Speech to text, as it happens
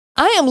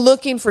I am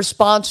looking for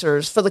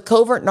sponsors for the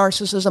Covert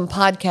Narcissism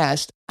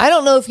podcast. I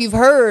don't know if you've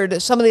heard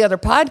some of the other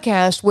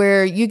podcasts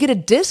where you get a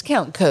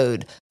discount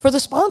code for the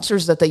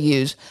sponsors that they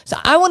use. So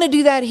I want to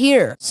do that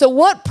here. So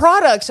what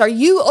products are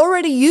you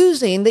already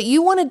using that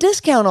you want a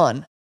discount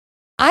on?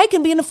 I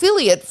can be an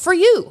affiliate for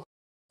you.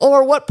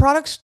 Or what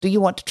products do you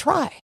want to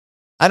try?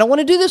 I don't want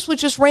to do this with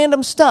just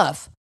random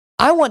stuff.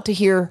 I want to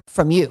hear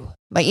from you.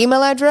 My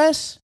email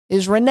address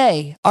is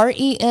Renee,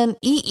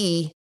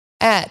 RENEE,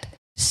 at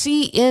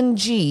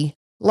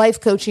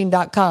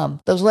cnglifecoaching.com.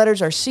 Those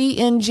letters are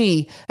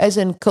CNG, as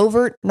in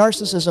Covert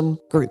Narcissism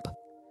Group.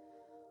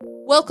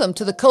 Welcome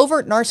to the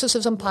Covert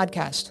Narcissism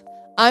Podcast.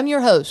 I'm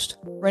your host,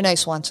 Renee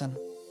Swanson.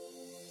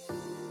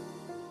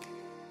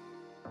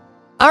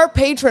 Our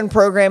patron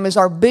program is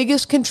our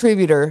biggest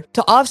contributor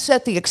to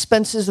offset the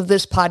expenses of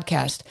this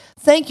podcast.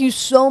 Thank you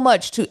so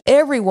much to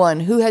everyone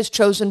who has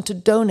chosen to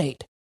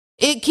donate.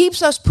 It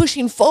keeps us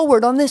pushing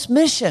forward on this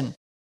mission.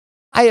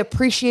 I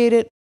appreciate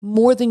it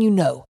more than you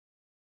know.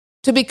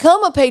 To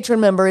become a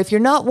patron member, if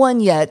you're not one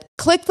yet,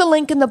 click the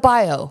link in the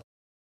bio,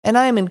 and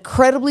I am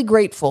incredibly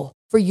grateful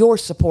for your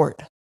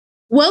support.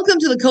 Welcome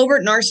to the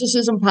Covert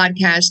Narcissism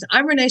Podcast.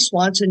 I'm Renee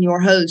Swanson, your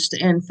host,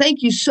 and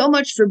thank you so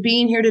much for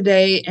being here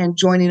today and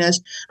joining us.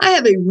 I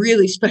have a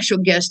really special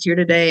guest here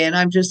today, and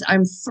I'm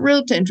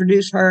thrilled to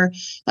introduce her.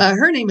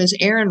 Her name is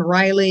Erin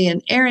Riley,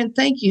 and Erin,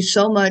 thank you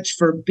so much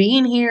for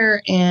being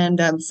here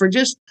and for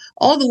just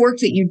all the work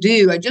that you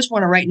do. I just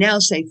want to right now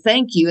say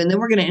thank you, and then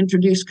we're going to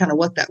introduce kind of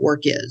what that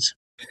work is.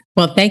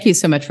 Well, thank you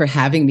so much for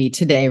having me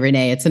today,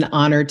 Renee. It's an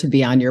honor to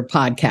be on your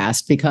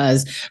podcast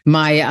because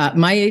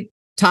my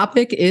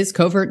topic is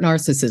covert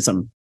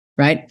narcissism,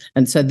 right?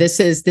 And so this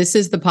is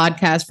the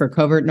podcast for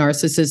covert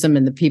narcissism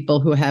and the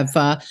people who have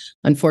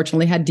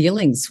unfortunately had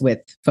dealings with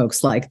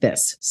folks like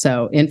this.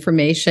 So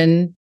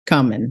information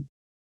coming.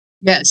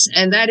 Yes,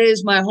 and that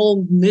is my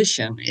whole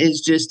mission, is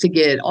just to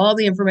get all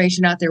the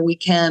information out there we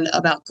can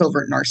about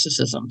covert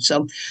narcissism.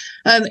 So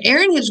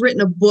Erin has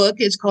written a book.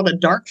 It's called A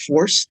Dark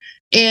Force.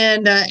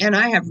 And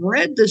I have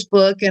read this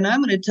book, and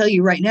I'm going to tell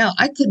you right now,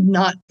 I could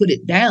not put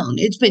it down.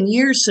 It's been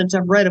years since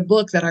I've read a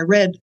book that I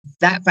read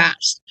that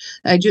fast.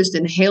 I just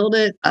inhaled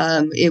it.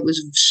 It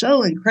was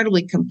so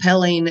incredibly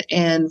compelling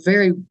and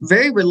very,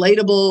 very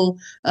relatable,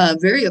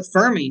 very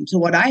affirming to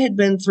what I had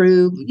been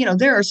through. You know,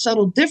 there are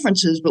subtle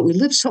differences, but we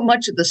live so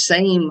much of the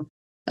same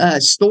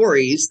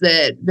stories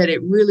that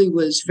it really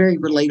was very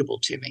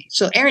relatable to me.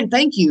 So, Erin,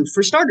 thank you.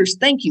 For starters,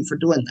 thank you for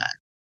doing that.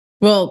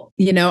 Well,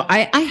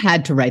 I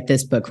had to write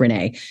this book,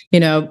 Renee.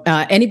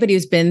 Anybody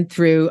who's been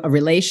through a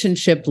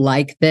relationship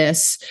like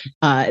this,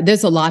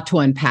 there's a lot to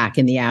unpack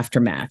in the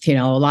aftermath,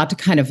 a lot to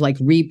kind of like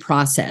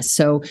reprocess.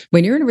 So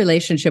when you're in a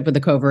relationship with a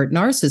covert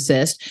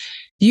narcissist,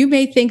 you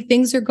may think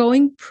things are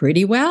going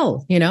pretty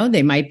well.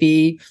 They might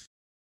be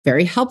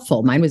very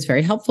helpful. Mine was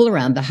very helpful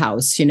around the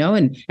house,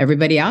 and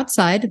everybody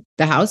outside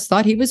the house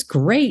thought he was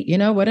great.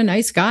 What a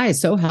nice guy.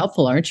 So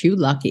helpful. Aren't you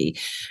lucky?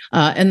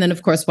 And then,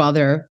 of course, while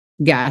they're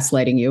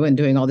gaslighting you and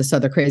doing all this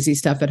other crazy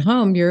stuff at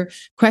home, you're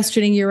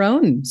questioning your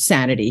own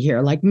sanity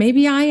here. Like,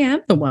 maybe I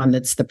am the one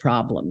that's the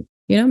problem.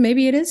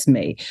 Maybe it is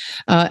me.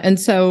 And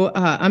so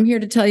I'm here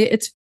to tell you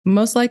it's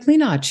most likely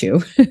not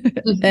you.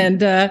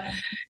 And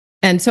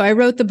so I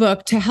wrote the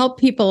book to help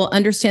people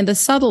understand the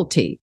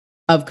subtlety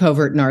of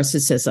covert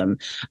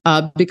narcissism,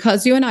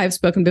 because you and I have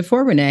spoken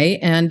before, Renee,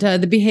 and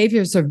the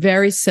behaviors are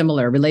very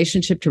similar,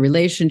 relationship to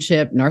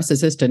relationship,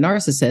 narcissist to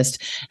narcissist.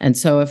 And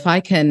so if I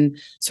can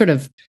sort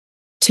of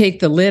take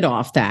the lid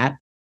off that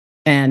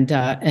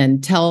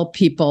and tell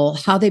people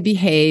how they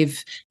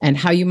behave and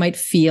how you might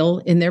feel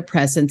in their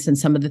presence and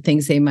some of the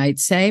things they might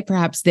say,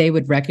 perhaps they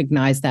would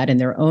recognize that in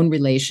their own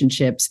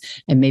relationships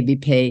and maybe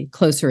pay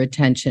closer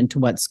attention to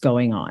what's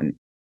going on.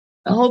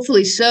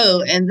 Hopefully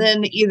so. And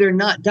then either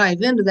not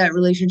dive into that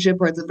relationship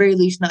or at the very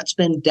least not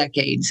spend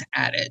decades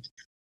at it.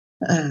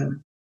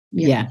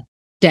 Yeah.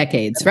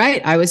 Decades,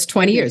 right? I was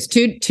 20 years,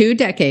 two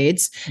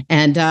decades.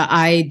 And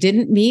I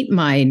didn't meet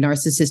my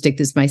narcissistic,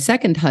 this is my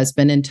second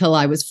husband, until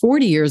I was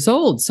 40 years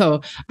old.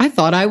 So I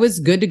thought I was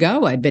good to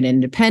go. I'd been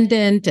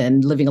independent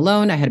and living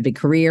alone. I had a big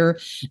career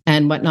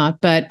and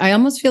whatnot. But I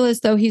almost feel as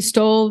though he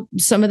stole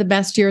some of the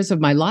best years of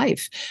my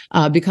life,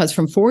 because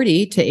from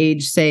 40 to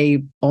age,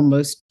 say,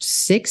 almost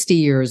 60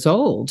 years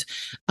old,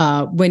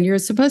 when you're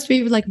supposed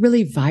to be like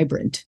really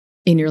vibrant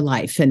in your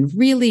life and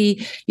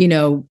really,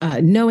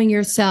 knowing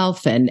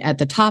yourself and at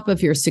the top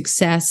of your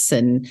success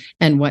and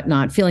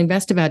whatnot, feeling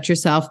best about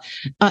yourself.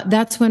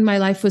 That's when my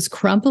life was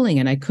crumbling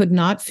and I could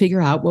not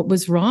figure out what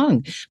was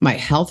wrong. My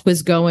health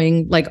was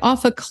going like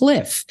off a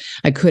cliff.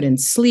 I couldn't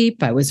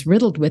sleep. I was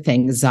riddled with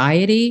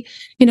anxiety,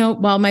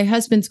 while my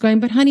husband's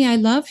going, but honey, I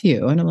love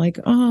you. And I'm like,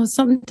 oh,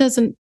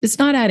 it's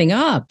not adding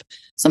up.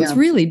 Something's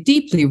really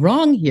deeply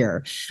wrong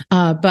here.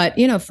 But,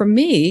 for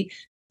me,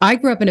 I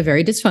grew up in a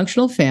very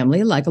dysfunctional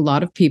family, like a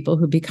lot of people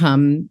who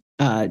become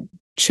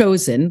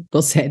chosen,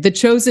 we'll say, the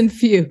chosen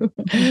few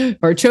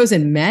or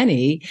chosen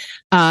many.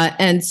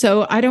 And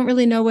so I don't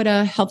really know what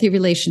a healthy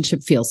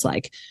relationship feels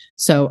like.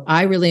 So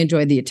I really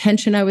enjoyed the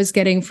attention I was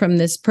getting from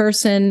this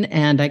person.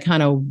 And I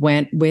kind of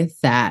went with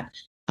that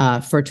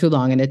for too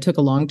long. And it took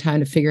a long time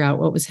to figure out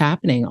what was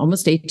happening,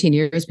 almost 18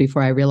 years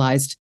before I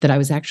realized that I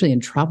was actually in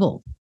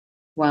trouble.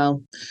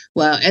 Wow.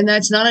 Wow. And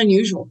that's not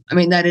unusual. I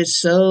mean, that is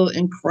so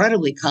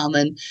incredibly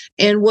common.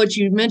 And what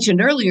you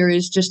mentioned earlier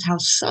is just how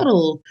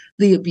subtle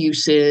the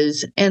abuse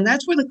is. And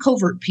that's where the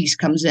covert piece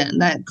comes in.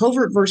 That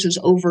covert versus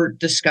overt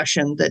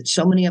discussion that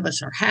so many of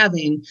us are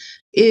having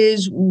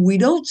is we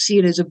don't see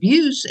it as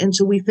abuse. And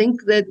so we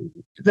think that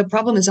the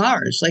problem is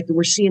ours, like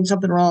we're seeing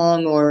something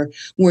wrong or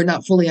we're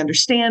not fully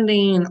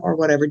understanding or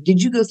whatever.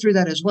 Did you go through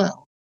that as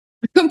well?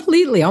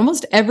 Completely.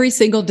 Almost every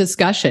single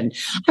discussion,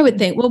 I would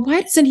think, well,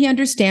 why doesn't he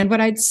understand what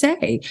I'd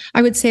say?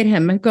 I would say to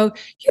him, I go,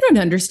 you don't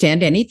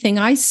understand anything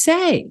I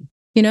say,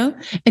 And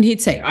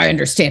he'd say, I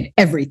understand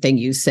everything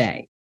you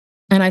say.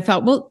 And I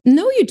thought, well,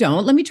 no, you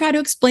don't. Let me try to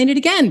explain it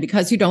again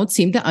because you don't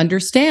seem to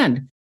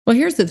understand. Well,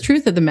 here's the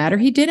truth of the matter.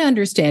 He did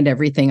understand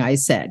everything I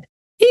said.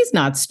 He's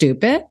not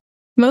stupid.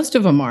 Most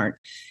of them aren't.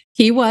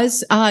 He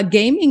was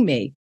gaming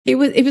me. It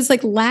was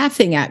like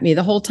laughing at me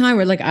the whole time.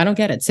 We're like, I don't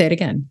get it. Say it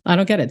again. I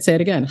don't get it. Say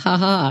it again. Ha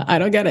ha. I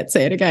don't get it.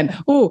 Say it again.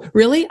 Oh,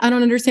 really? I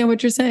don't understand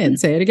what you're saying.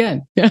 Say it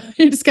again. Yeah.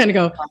 You just kind of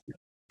go,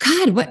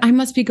 God, what? I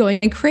must be going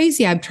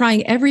crazy. I'm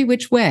trying every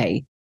which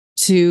way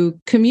to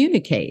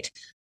communicate.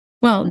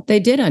 Well,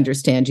 they did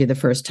understand you the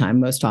first time,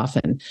 most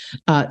often.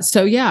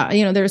 So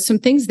yeah, there are some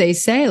things they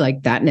say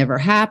like that never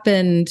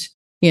happened.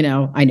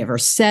 I never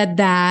said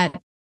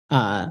that.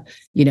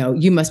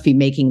 You must be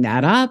making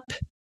that up.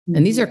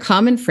 And these are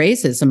common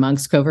phrases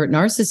amongst covert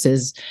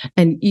narcissists.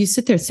 And you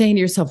sit there saying to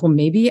yourself, well,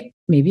 maybe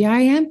I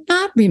am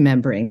not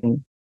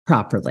remembering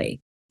properly.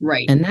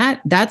 Right. And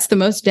that's the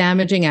most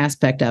damaging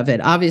aspect of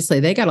it. Obviously,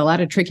 they got a lot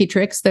of tricky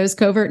tricks, those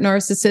covert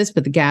narcissists,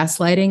 but the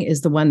gaslighting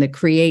is the one that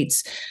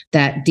creates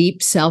that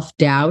deep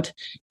self-doubt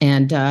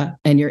and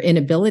your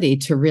inability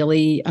to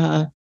really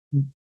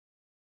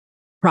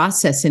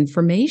process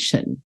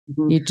information.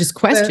 Mm-hmm. You just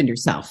question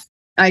yourself.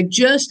 I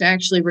just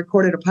actually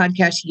recorded a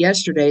podcast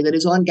yesterday that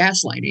is on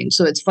gaslighting.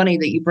 So it's funny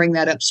that you bring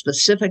that up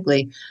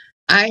specifically.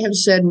 I have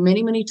said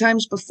many, many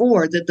times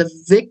before that the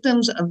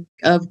victims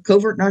of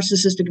covert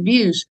narcissistic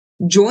abuse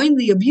join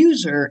the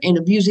abuser in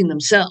abusing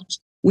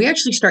themselves. We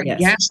actually start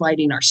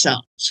gaslighting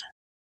ourselves.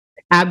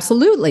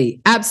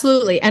 Absolutely.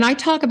 Absolutely. And I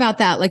talk about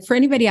that, like for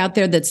anybody out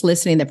there that's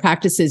listening that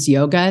practices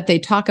yoga, they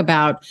talk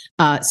about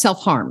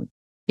self-harm.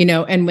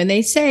 And when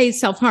they say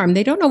self-harm,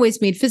 they don't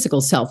always mean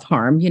physical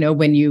self-harm.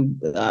 When you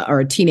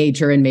are a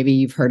teenager and maybe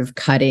you've heard of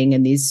cutting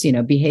and these,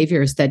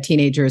 behaviors that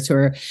teenagers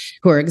who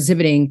are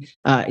exhibiting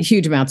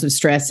huge amounts of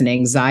stress and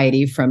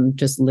anxiety from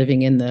just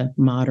living in the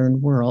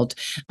modern world.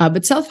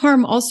 But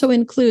self-harm also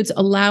includes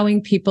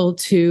allowing people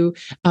to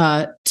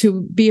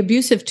be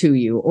abusive to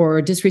you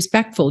or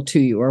disrespectful to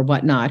you or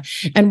whatnot.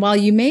 And while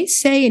you may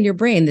say in your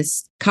brain,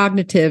 this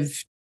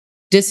cognitive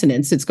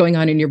dissonance that's going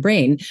on in your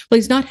brain, well,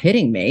 he's not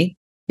hitting me.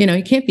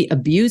 He can't be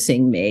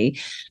abusing me.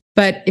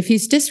 But if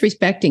he's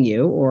disrespecting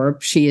you or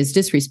she is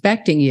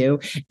disrespecting you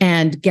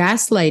and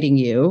gaslighting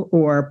you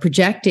or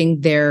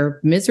projecting their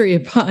misery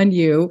upon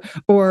you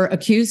or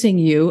accusing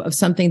you of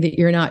something that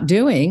you're not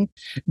doing,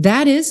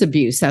 that is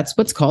abuse. That's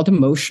what's called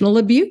emotional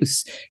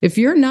abuse. If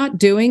you're not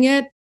doing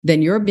it,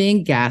 then you're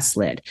being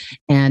gaslit.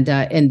 And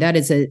that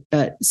is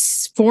a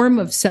form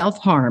of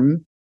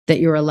self-harm that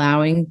you're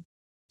allowing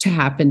to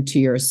happen to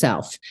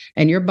yourself.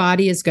 And your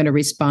body is going to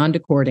respond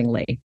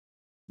accordingly.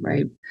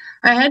 Right.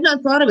 I had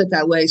not thought of it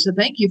that way. So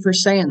thank you for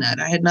saying that.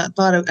 I had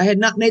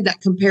not made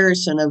that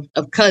comparison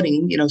of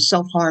cutting,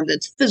 self-harm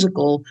that's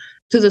physical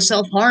to the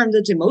self-harm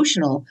that's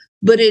emotional.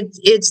 But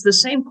it's the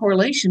same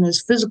correlation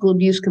as physical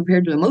abuse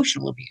compared to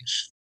emotional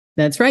abuse.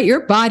 That's right.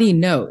 Your body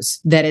knows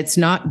that it's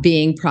not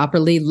being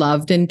properly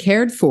loved and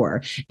cared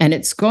for, and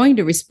it's going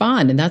to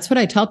respond. And that's what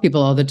I tell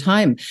people all the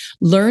time.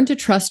 Learn to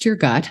trust your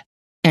gut.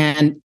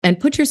 And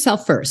put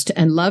yourself first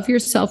and love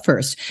yourself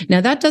first. Now,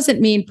 that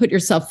doesn't mean put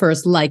yourself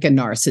first like a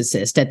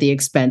narcissist at the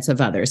expense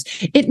of others.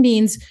 It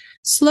means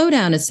slow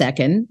down a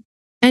second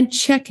and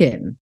check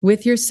in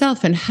with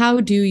yourself. And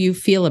how do you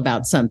feel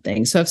about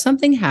something? So if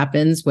something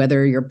happens,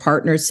 whether your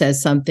partner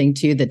says something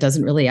to you that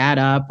doesn't really add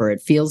up, or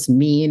it feels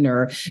mean,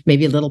 or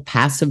maybe a little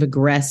passive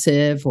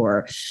aggressive,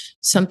 or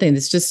something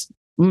that's just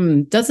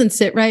doesn't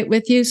sit right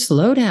with you,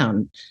 slow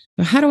down.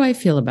 How do I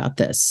feel about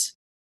this?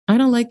 I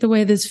don't like the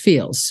way this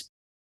feels.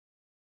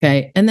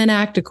 Okay. And then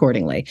act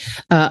accordingly.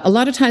 A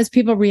lot of times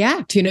people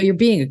react, you're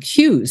being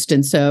accused.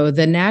 And so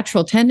the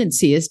natural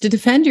tendency is to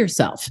defend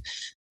yourself.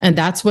 And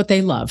that's what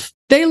they love.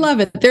 They love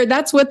it.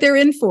 That's what they're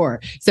in for.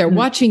 So they're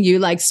watching you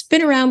like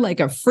spin around like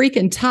a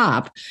freaking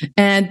top,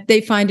 and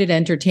they find it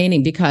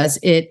entertaining because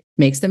it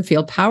makes them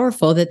feel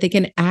powerful that they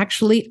can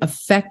actually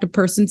affect a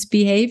person's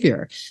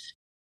behavior.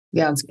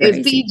 Yeah.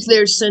 It feeds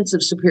their sense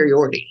of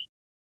superiority.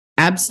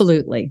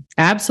 Absolutely.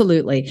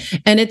 Absolutely.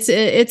 And it's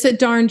a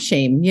darn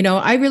shame.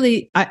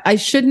 I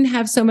shouldn't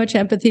have so much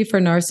empathy for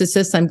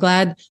narcissists. I'm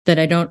glad that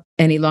I don't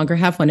any longer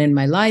have one in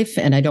my life,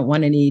 and I don't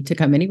want any to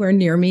come anywhere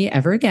near me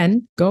ever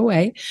again. Go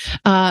away.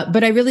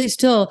 But I really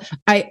still,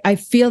 I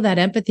feel that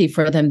empathy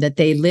for them, that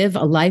they live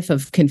a life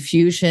of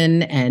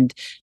confusion and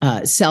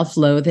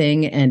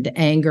self-loathing and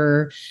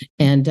anger.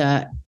 And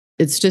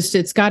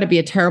it's got to be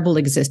a terrible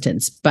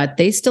existence, but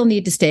they still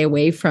need to stay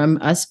away from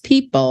us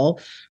people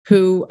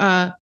who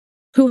have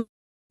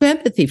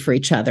empathy for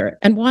each other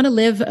and want to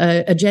live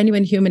a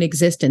genuine human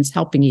existence,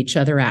 helping each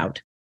other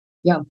out.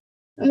 Yeah,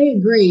 I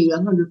agree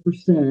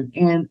 100%.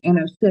 And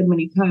I've said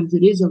many times,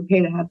 it is okay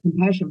to have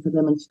compassion for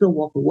them and still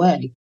walk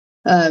away.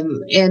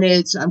 And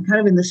I'm kind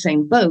of in the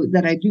same boat,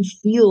 that I do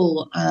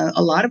feel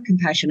a lot of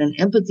compassion and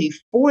empathy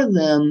for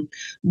them,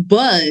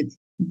 but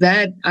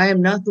that I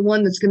am not the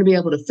one that's going to be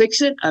able to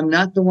fix it. I'm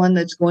not the one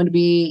that's going to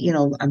be,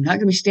 I'm not going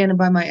to be standing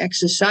by my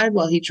ex's side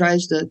while he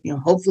tries to,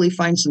 hopefully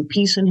find some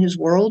peace in his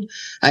world.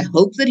 I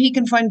hope that he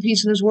can find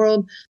peace in his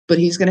world, but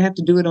he's going to have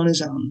to do it on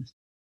his own.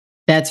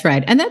 That's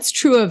right. And that's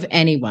true of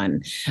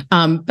anyone.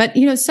 But,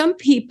 some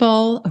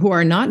people who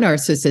are not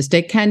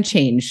narcissistic can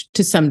change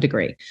to some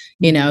degree.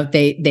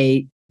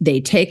 They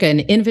take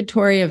an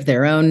inventory of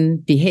their own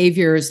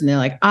behaviors and they're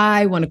like,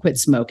 I want to quit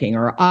smoking,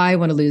 or I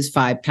want to lose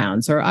 5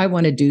 pounds, or I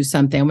want to do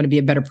something. I want to be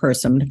a better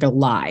person. I'm not going to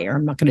lie, or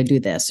I'm not going to do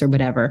this or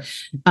whatever.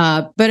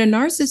 But a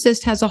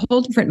narcissist has a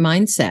whole different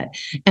mindset,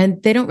 and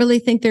they don't really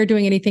think they're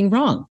doing anything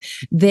wrong.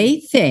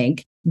 They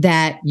think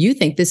that you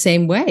think the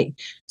same way.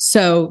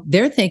 So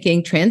they're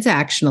thinking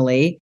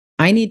transactionally,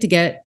 I need to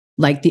get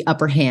like the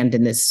upper hand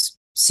in this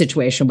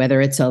situation, whether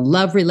it's a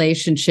love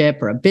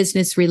relationship or a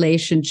business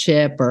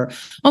relationship or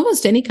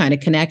almost any kind of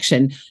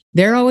connection.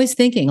 They're always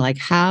thinking like,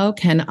 how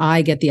can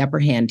I get the upper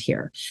hand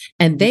here?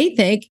 And they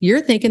think you're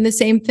thinking the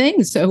same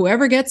thing. So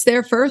whoever gets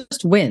there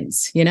first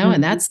wins,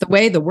 and that's the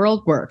way the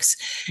world works.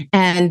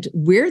 And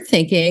we're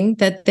thinking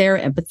that they're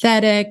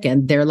empathetic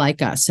and they're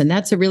like us. And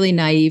that's a really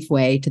naive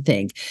way to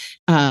think.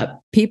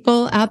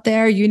 People out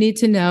there, you need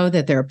to know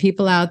that there are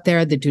people out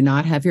there that do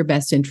not have your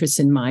best interests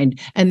in mind.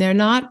 And they're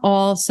not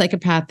all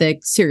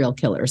psychopathic serial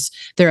killers.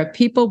 There are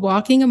people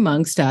walking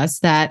amongst us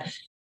that,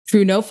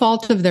 through no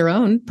fault of their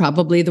own,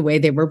 probably the way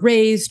they were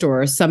raised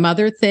or some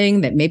other thing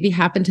that maybe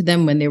happened to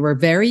them when they were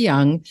very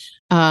young,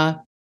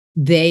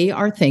 they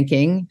are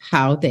thinking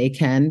how they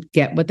can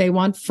get what they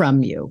want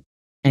from you.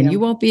 And you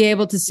won't be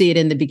able to see it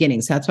in the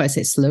beginning. So that's why I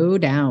say slow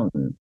down.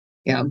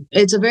 Yeah,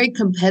 it's a very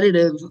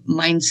competitive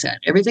mindset.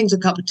 Everything's a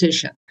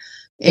competition,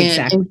 and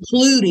exactly.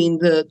 Including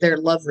their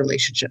love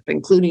relationship,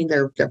 including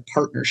their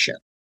partnership.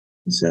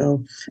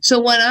 So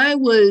when I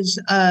was,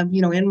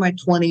 in my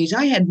 20s,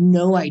 I had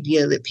no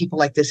idea that people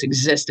like this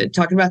existed.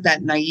 Talking about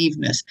that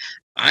naiveness,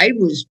 I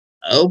was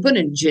open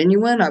and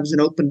genuine. I was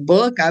an open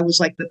book. I was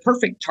like the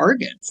perfect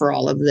target for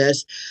all of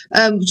this.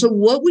 So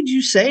what would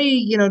you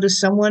say, to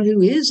someone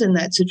who is in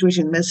that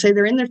situation? Let's say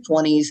they're in their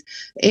 20s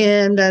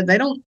and they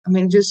don't,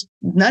 just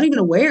not even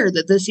aware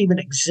that this even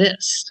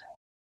exists.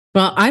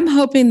 Well, I'm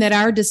hoping that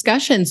our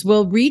discussions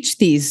will reach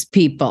these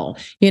people.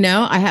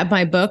 I have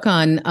my book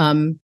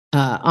on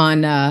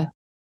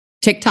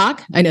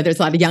TikTok. I know there's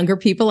a lot of younger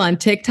people on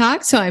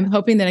TikTok, so I'm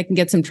hoping that I can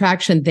get some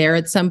traction there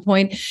at some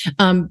point,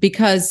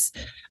 because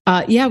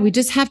we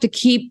just have to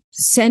keep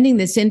sending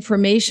this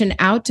information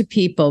out to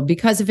people,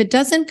 because if it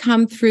doesn't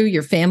come through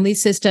your family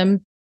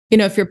system,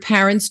 if your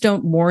parents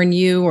don't warn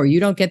you or you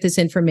don't get this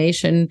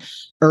information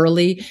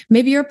early,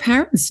 maybe your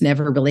parents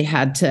never really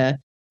had to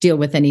deal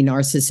with any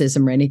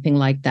narcissism or anything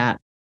like that.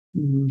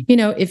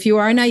 Mm-hmm. If you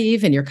are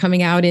naive and you're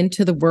coming out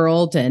into the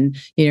world and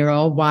you're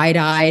all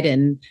wide-eyed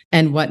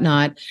and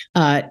whatnot,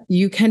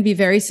 you can be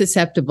very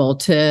susceptible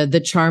to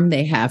the charm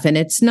they have. And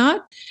it's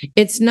not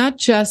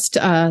just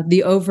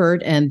the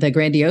overt and the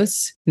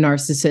grandiose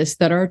narcissists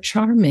that are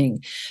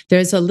charming.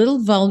 There's a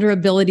little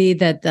vulnerability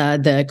that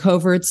the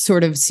coverts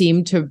sort of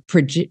seem to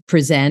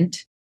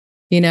present,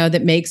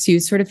 that makes you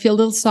sort of feel a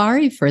little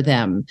sorry for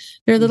them.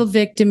 They're a little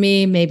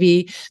victim-y.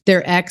 Maybe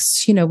their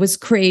ex, was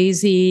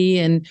crazy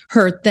and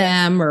hurt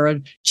them or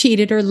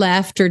cheated or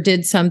left or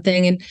did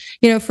something.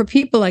 And, for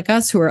people like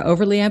us who are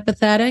overly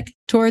empathetic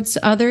towards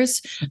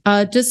others,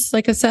 just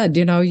like I said,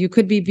 you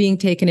could be being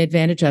taken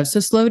advantage of.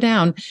 So slow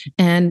down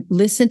and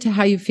listen to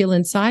how you feel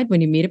inside when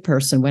you meet a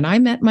person. When I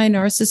met my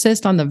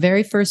narcissist on the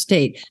very first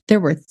date, there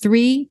were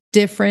 3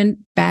 different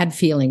bad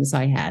feelings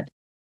I had.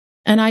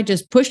 And I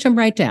just pushed him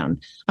right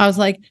down. I was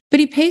like, but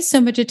he pays so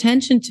much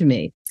attention to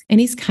me and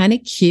he's kind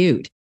of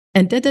cute.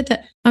 And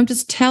I'm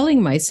just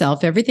telling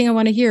myself everything I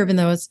want to hear, even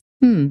though it's,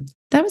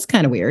 that was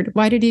kind of weird.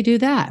 Why did he do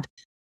that?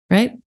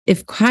 Right?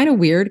 If kind of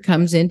weird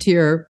comes into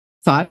your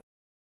thought,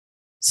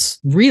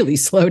 really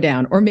slow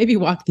down or maybe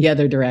walk the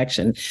other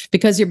direction,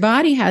 because your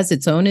body has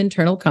its own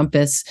internal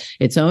compass,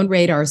 its own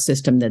radar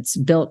system that's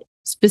built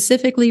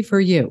specifically for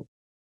you,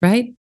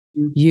 right?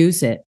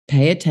 Use it,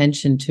 pay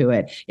attention to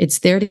it. It's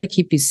there to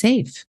keep you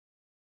safe.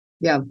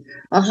 Yeah,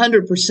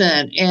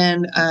 100%.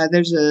 And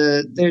there's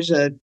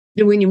a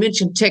when you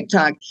mentioned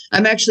TikTok,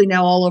 I'm actually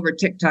now all over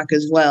TikTok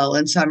as well.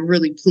 And so I'm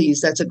really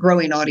pleased. That's a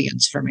growing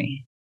audience for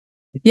me.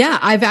 Yeah,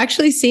 I've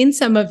actually seen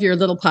some of your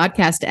little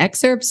podcast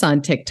excerpts on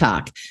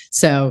TikTok.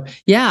 So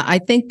yeah, I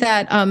think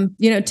that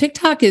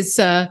TikTok is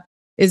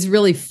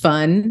really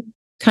fun,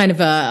 kind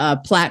of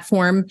a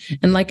platform.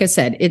 And like I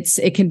said,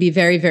 it can be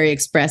very, very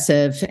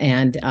expressive,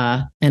 and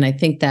I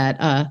think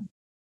that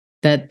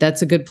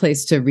that's a good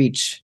place to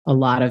reach a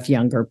lot of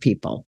younger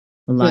people.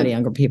 A lot of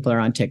younger people are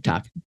on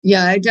TikTok.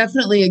 Yeah, I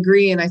definitely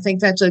agree. And I think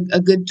that's a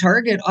good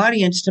target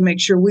audience to make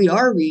sure we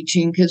are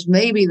reaching, because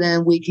maybe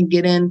then we can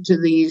get into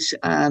these,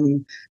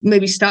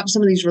 maybe stop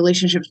some of these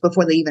relationships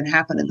before they even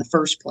happen in the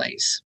first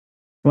place.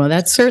 Well,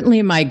 that's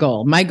certainly my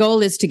goal. My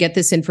goal is to get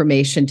this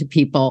information to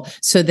people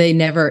so they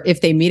never,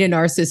 if they meet a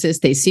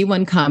narcissist, they see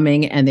one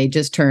coming and they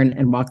just turn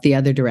and walk the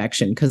other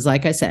direction. Because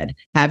like I said,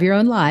 have your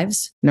own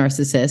lives,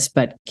 narcissists,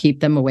 but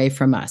keep them away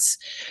from us.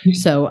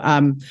 So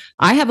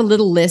I have a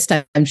little list.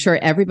 I'm sure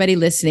everybody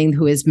listening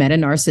who has met a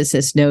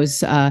narcissist knows,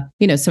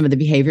 some of the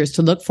behaviors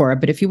to look for.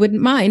 But if you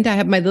wouldn't mind, I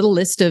have my little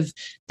list of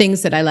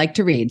things that I like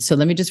to read. So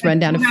let me just run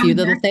down a few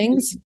little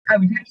things. I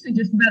was actually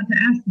just about to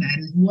ask that,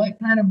 is what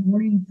kind of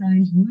warning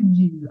signs would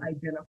you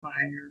identify?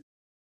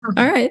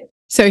 All right.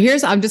 So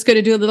I'm just going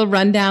to do a little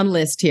rundown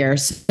list here.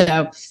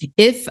 So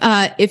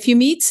if you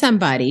meet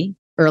somebody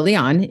early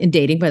on in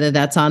dating, whether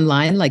that's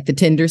online, like the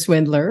Tinder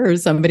swindler or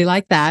somebody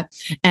like that,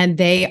 and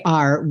they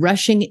are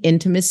rushing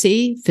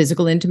intimacy,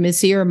 physical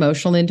intimacy or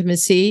emotional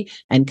intimacy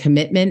and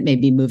commitment,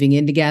 maybe moving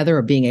in together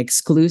or being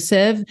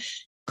exclusive,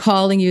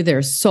 calling you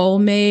their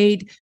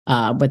soulmate,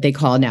 what they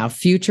call now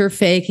future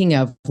faking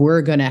of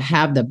we're going to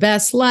have the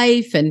best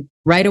life. And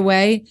right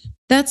away,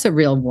 that's a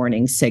real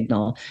warning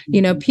signal.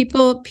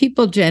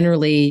 People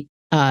generally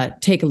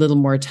take a little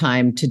more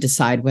time to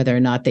decide whether or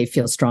not they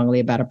feel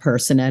strongly about a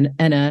person.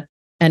 And a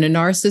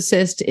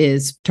narcissist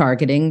is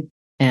targeting,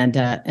 and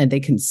they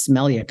can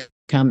smell you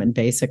coming,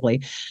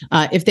 basically.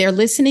 If they're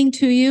listening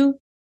to you,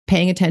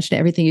 paying attention to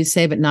everything you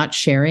say, but not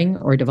sharing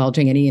or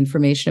divulging any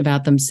information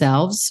about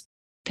themselves,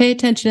 pay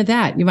attention to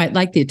that. You might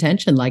like the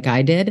attention like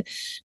I did,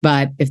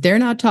 but if they're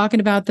not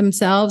talking about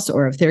themselves,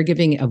 or if they're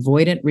giving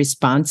avoidant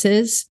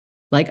responses,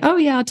 like, oh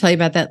yeah, I'll tell you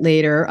about that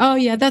later. Oh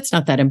yeah, that's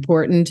not that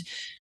important.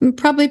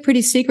 Probably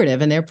pretty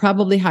secretive, and they're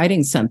probably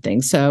hiding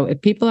something. So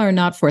if people are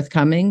not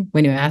forthcoming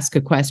when you ask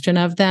a question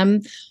of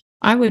them,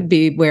 I would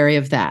be wary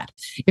of that.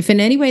 If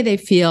in any way they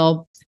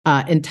feel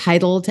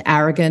entitled,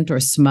 arrogant, or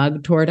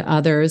smug toward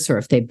others, or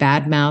if they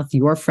badmouth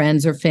your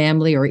friends or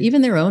family, or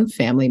even their own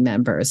family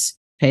members,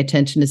 pay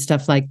attention to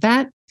stuff like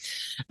that.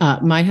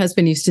 My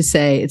husband used to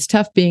say, it's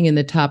tough being in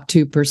the top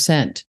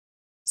 2%,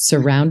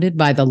 surrounded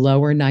by the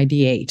lower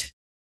 98.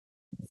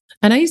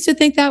 And I used to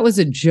think that was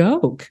a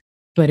joke,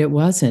 but it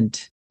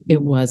wasn't.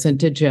 It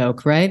wasn't a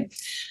joke, right?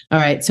 All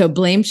right. So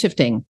blame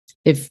shifting.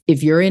 If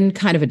you're in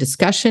kind of a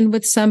discussion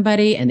with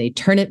somebody and they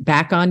turn it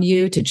back on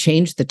you to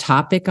change the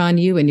topic on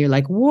you, and you're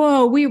like,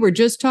 whoa, we were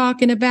just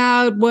talking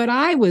about what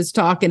I was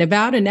talking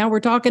about, and now we're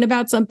talking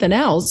about something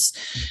else.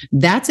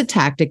 That's a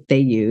tactic they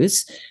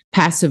use.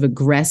 Passive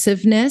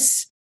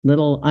aggressiveness,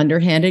 little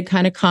underhanded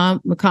kind of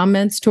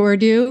comments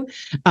toward you.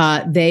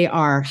 They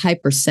are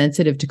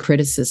hypersensitive to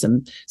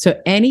criticism. So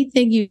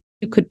anything you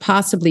could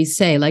possibly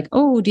say, like,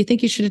 oh, do you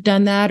think you should have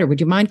done that? Or would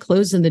you mind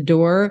closing the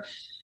door?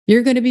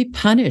 You're going to be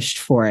punished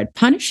for it.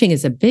 Punishing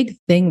is a big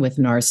thing with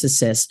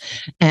narcissists.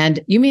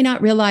 And you may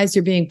not realize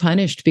you're being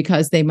punished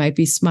because they might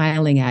be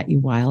smiling at you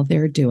while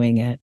they're doing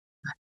it.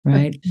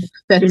 Right?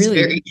 That is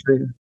really very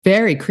true.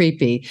 Very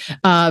creepy,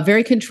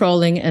 very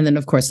controlling. And then,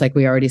 of course, like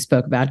we already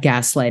spoke about,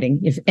 gaslighting.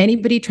 If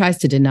anybody tries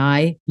to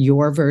deny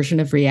your version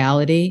of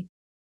reality,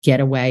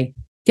 get away.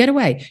 Get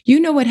away. You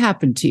know what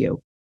happened to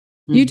you.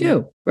 You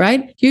do,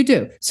 right? You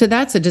do. So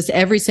that's just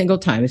every single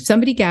time. If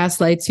somebody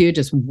gaslights you,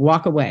 just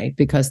walk away,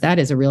 because that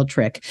is a real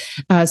trick.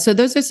 So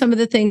those are some of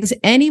the things.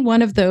 Any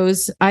one of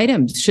those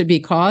items should be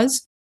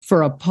cause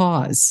for a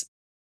pause,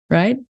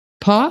 right?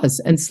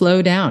 Pause and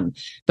slow down.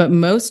 But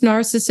most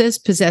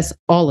narcissists possess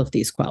all of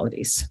these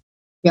qualities.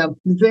 Yeah,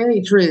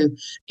 very true.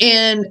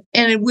 And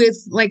with,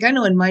 like, I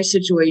know in my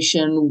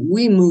situation,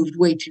 we moved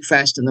way too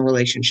fast in the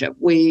relationship.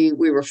 We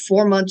were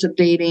 4 months of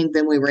dating,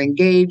 then we were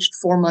engaged.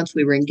 4 months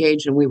we were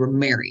engaged, and we were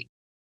married.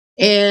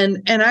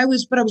 And I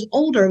was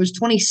older. I was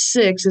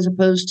 26 as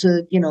opposed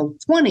to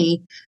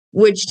 20,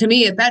 which to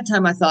me at that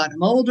time I thought,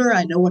 I'm older.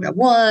 I know what I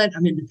want.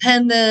 I'm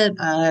independent.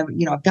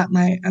 I've got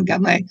my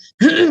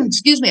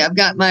excuse me. I've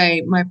got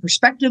my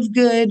perspective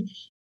good.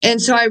 And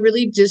so I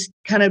really just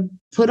kind of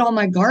put all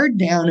my guard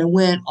down and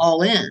went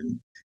all in.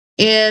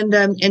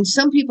 And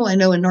some people I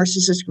know in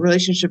narcissistic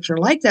relationships are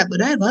like that, but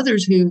I have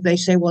others who they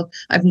say, well,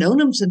 I've known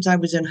him since I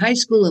was in high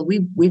school, and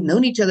we've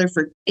known each other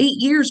for 8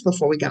 years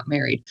before we got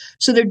married.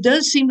 So there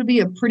does seem to be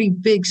a pretty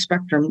big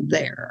spectrum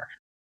there.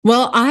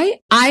 Well,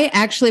 I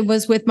actually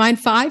was with mine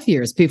 5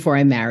 years before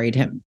I married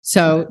him.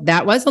 So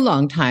that was a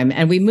long time.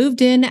 And we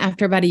moved in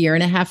after about 1.5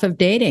 years of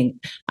dating.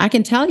 I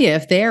can tell you,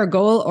 if they are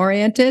goal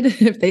oriented,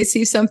 if they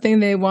see something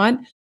they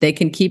want, they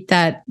can keep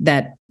that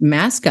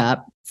mask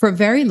up for a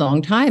very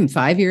long time,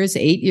 5 years,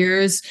 8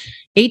 years,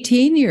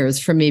 18 years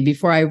for me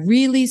before I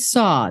really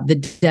saw the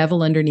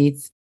devil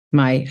underneath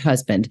my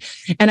husband.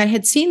 And I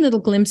had seen little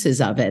glimpses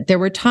of it. There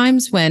were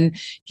times when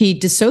he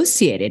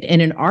dissociated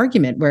in an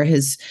argument where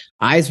his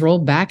eyes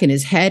rolled back in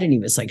his head and he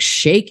was like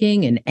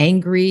shaking and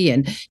angry.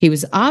 And he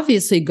was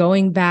obviously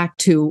going back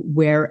to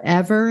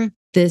wherever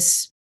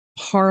this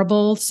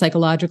horrible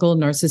psychological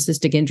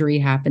narcissistic injury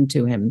happened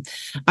to him.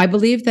 I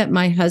believe that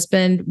my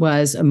husband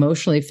was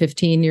emotionally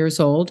 15 years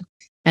old.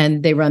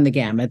 And they run the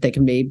gamut. They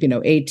can be,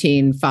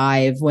 18,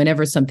 5,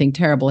 whenever something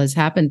terrible has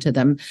happened to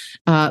them.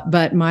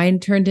 But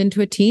mine turned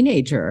into a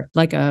teenager,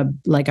 like a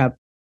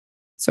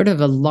sort of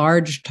a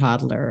large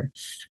toddler.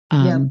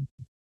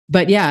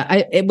 But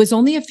yeah, it was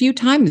only a few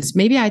times,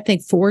 maybe I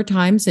think 4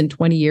 times in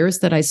 20 years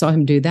that I saw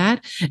him do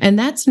that. And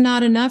that's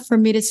not enough for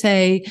me to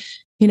say,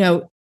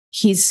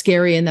 he's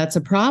scary and that's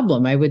a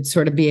problem. I would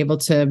sort of be able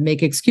to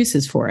make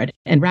excuses for it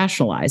and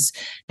rationalize.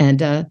 And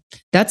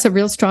that's a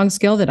real strong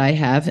skill that I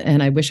have.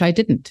 And I wish I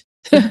didn't.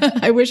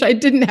 I wish I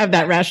didn't have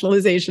that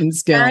rationalization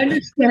skill. I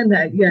understand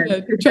that.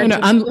 Yeah. Trying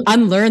to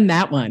unlearn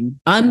that one,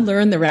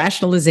 unlearn the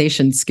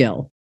rationalization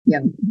skill. Yeah.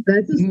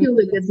 That's a skill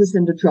that gets us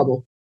into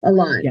trouble a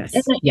lot. Yes.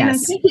 And I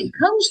think it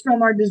comes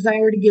from our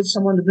desire to give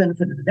someone the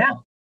benefit of the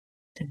doubt.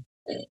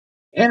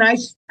 And I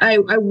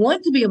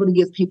want to be able to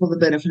give people the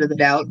benefit of the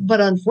doubt, but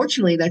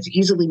unfortunately, that's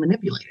easily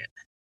manipulated.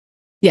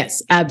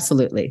 Yes,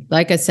 absolutely.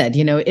 Like I said,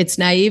 it's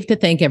naive to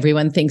think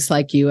everyone thinks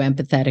like you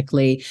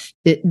empathetically.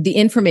 The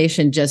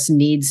information just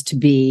needs to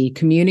be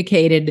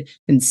communicated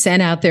and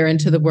sent out there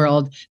into the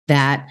world,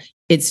 that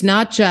it's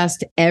not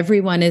just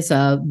everyone is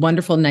a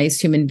wonderful, nice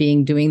human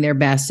being doing their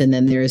best, and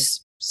then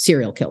there's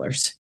serial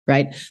killers.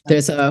 Right.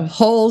 There's a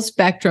whole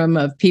spectrum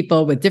of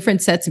people with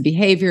different sets of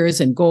behaviors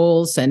and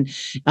goals and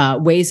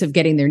ways of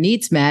getting their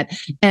needs met.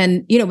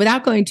 And,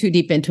 without going too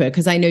deep into it,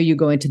 because I know you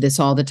go into this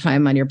all the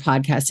time on your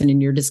podcast and in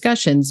your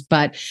discussions,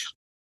 but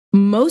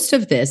most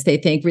of this, they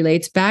think,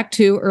 relates back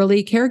to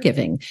early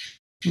caregiving.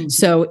 Mm-hmm.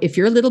 So if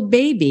you're a little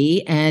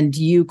baby and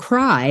you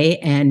cry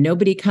and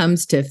nobody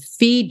comes to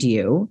feed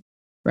you,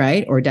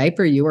 right, or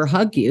diaper you or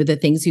hug you, the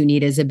things you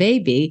need as a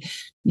baby,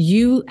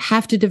 you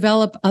have to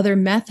develop other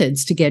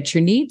methods to get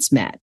your needs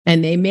met.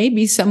 And they may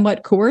be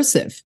somewhat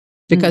coercive,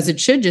 because it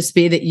should just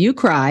be that you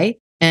cry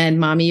and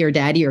mommy or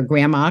daddy or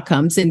grandma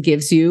comes and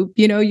gives you,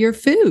 your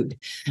food.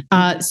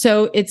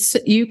 So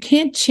you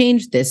can't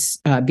change this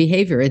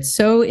behavior. It's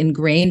so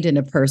ingrained in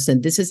a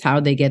person. This is how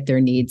they get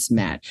their needs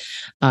met.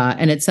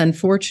 And it's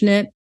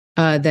unfortunate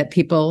that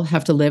people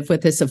have to live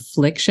with this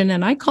affliction.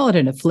 And I call it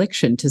an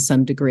affliction to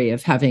some degree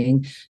of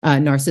having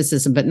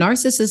narcissism. But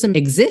narcissism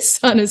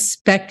exists on a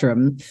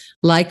spectrum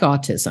like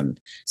autism.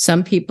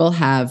 Some people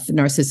have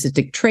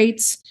narcissistic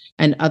traits,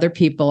 and other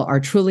people are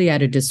truly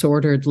at a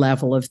disordered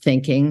level of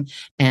thinking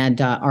and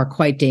are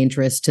quite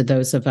dangerous to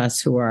those of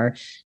us who are,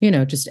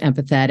 just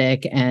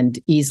empathetic and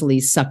easily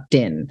sucked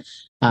in.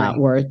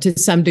 Or to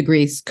some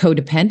degree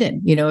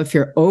codependent. If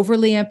you're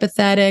overly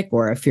empathetic,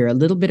 or if you're a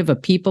little bit of a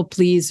people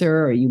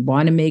pleaser, or you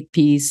want to make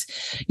peace,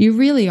 you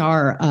really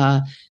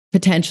are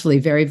potentially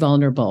very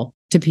vulnerable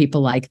to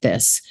people like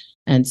this.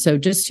 And so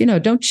just,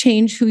 don't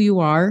change who you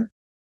are.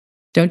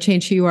 Don't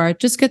change who you are.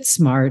 Just get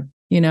smart,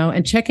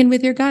 and check in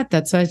with your gut.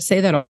 That's why I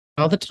say that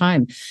all the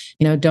time.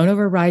 Don't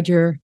override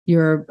your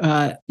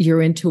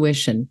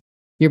intuition.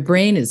 Your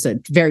brain is a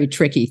very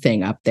tricky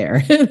thing up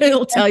there.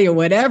 It'll tell you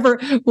whatever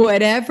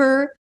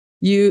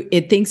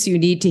it thinks you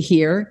need to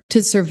hear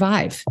to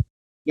survive.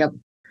 Yep.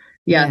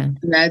 Yeah.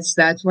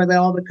 That's where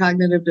all the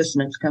cognitive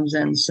dissonance comes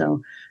in.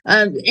 So,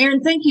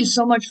 Erin, thank you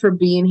so much for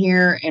being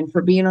here and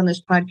for being on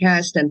this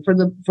podcast, and for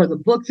the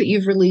book that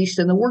you've released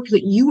and the work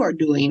that you are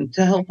doing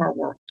to help our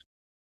world.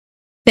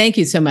 Thank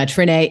you so much,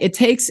 Renee. It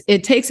takes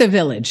a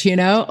village,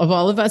 of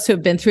all of us who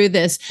have been through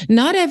this.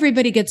 Not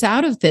everybody gets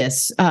out of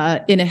this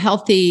in a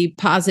healthy,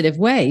 positive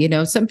way.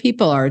 Some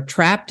people are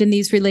trapped in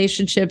these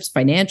relationships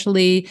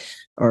financially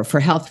or for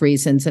health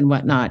reasons and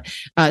whatnot.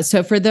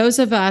 So for those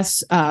of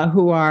us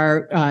who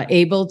are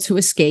able to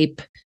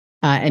escape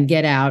and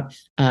get out,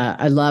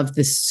 I love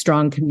this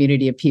strong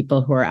community of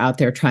people who are out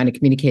there trying to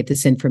communicate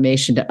this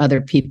information to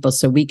other people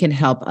so we can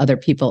help other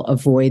people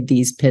avoid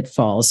these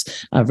pitfalls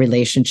of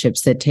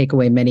relationships that take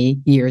away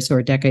many years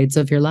or decades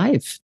of your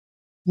life.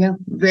 Yeah,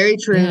 very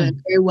true. Yeah.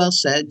 And very well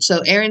said.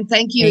 So, Erin,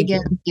 thank you again,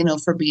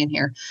 for being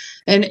here.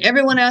 And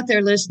everyone out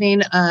there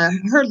listening,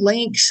 her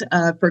links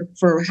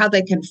for how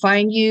they can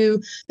find you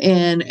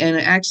and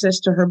access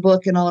to her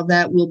book and all of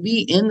that will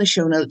be in the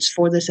show notes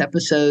for this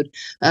episode.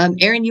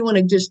 Erin, you want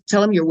to just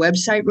tell them your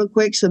website real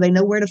quick so they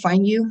know where to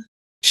find you?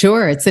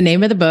 Sure. It's the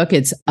name of the book.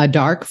 It's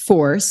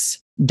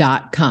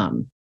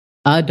adarkforce.com.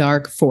 A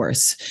Dark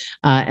Force.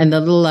 And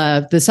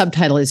the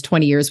subtitle is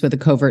 20 Years with a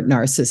Covert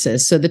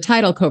Narcissist. So the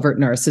title Covert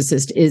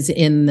Narcissist is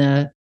in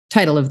the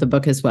title of the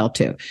book as well,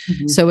 too.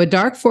 Mm-hmm. So A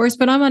Dark Force,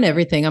 but I'm on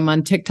everything. I'm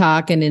on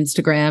TikTok and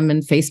Instagram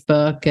and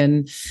Facebook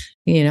and,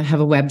 have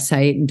a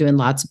website and doing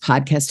lots of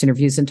podcast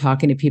interviews and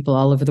talking to people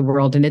all over the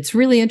world. And it's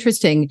really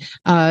interesting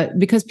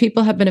because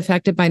people have been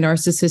affected by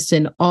narcissists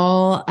in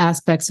all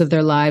aspects of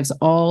their lives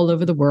all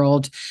over the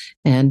world.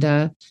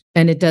 And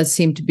it does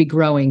seem to be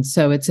growing.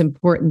 So it's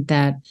important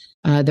that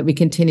we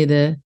continue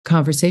the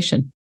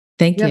conversation.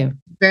 Thank you.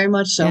 Very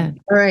much so. Yeah.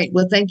 All right.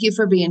 Well, thank you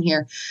for being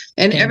here.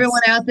 And Thanks.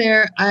 Everyone out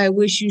there, I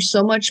wish you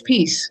so much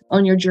peace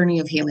on your journey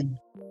of healing.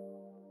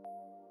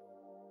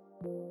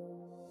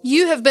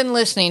 You have been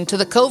listening to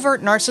the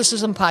Covert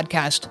Narcissism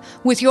Podcast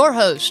with your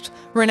host,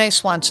 Renee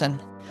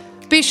Swanson.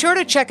 Be sure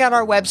to check out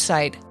our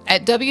website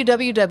at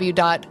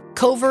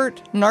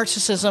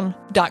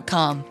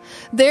www.covertnarcissism.com.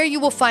 There you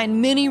will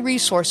find many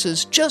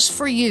resources just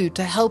for you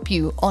to help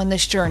you on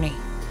this journey.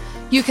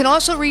 You can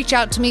also reach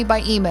out to me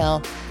by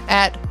email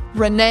at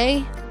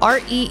Renee,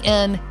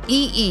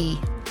 RENEE,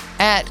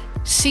 at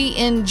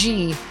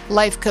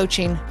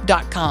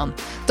cnglifecoaching.com.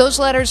 Those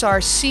letters are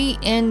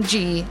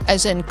CNG,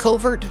 as in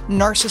Covert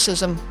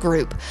Narcissism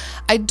Group.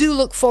 I do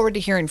look forward to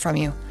hearing from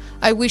you.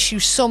 I wish you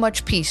so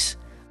much peace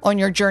on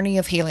your journey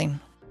of healing.